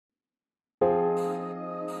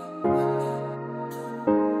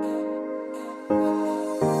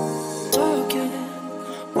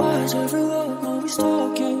Shadows everywhere, always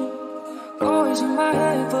talking. Always in my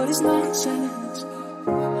head, but it's nonsense.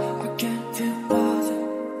 I can't feel nothing.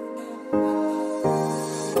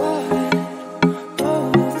 But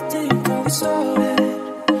don't overthink how it started.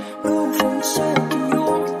 Knew from the second you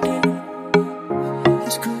walked in,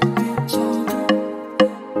 this could be something.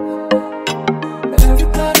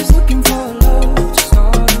 Everybody's looking for love to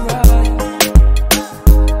start a riot.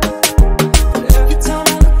 But every time I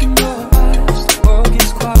look in your eyes, the world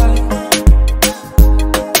gets quiet.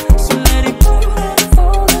 So let it go, let it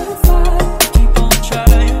fall, let it fly. Keep on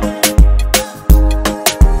trying.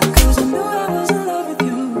 'Cause I knew I was in love with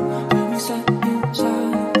you when we sat in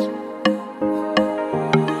silence.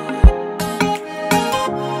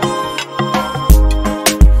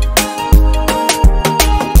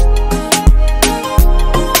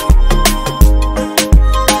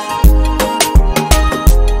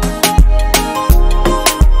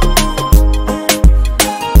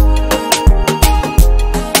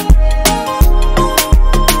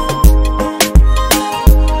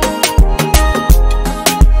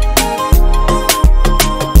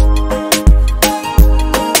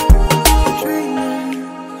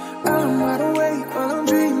 I'm wide awake while I'm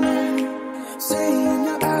dreaming. See in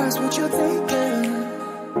your eyes what you're thinking.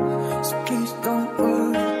 So please don't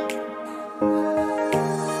worry.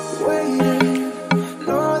 Waiting,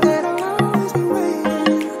 know that I'll always be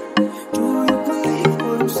waiting. Do you believe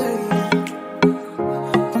what I'm saying?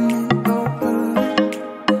 I mean, don't worry.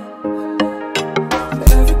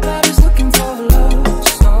 Everybody's looking for love to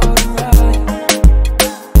start a riot.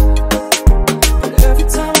 But every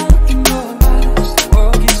time I look in your eyes, the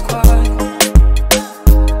world gets quiet.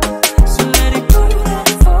 So let it go, let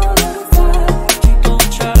it fall, let it fly. Keep on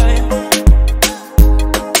trying.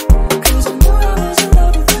 'Cause I knew I was in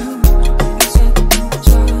love with you when we sat in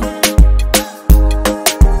silence.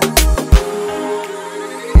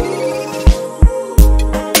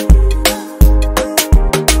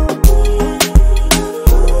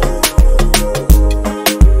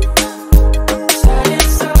 Sat in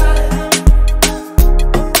silence.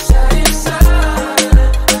 Sat in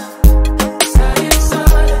silence. Sat in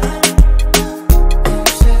silence. When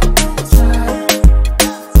we sat in silence.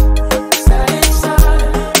 Sat in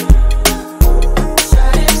silence.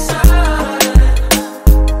 Sat in silence.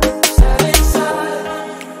 Sat in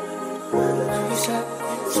silence. When we sat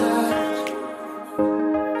in silence.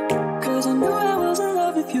 'Cause I knew I was in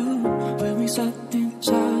love with you when we sat in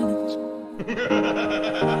silence.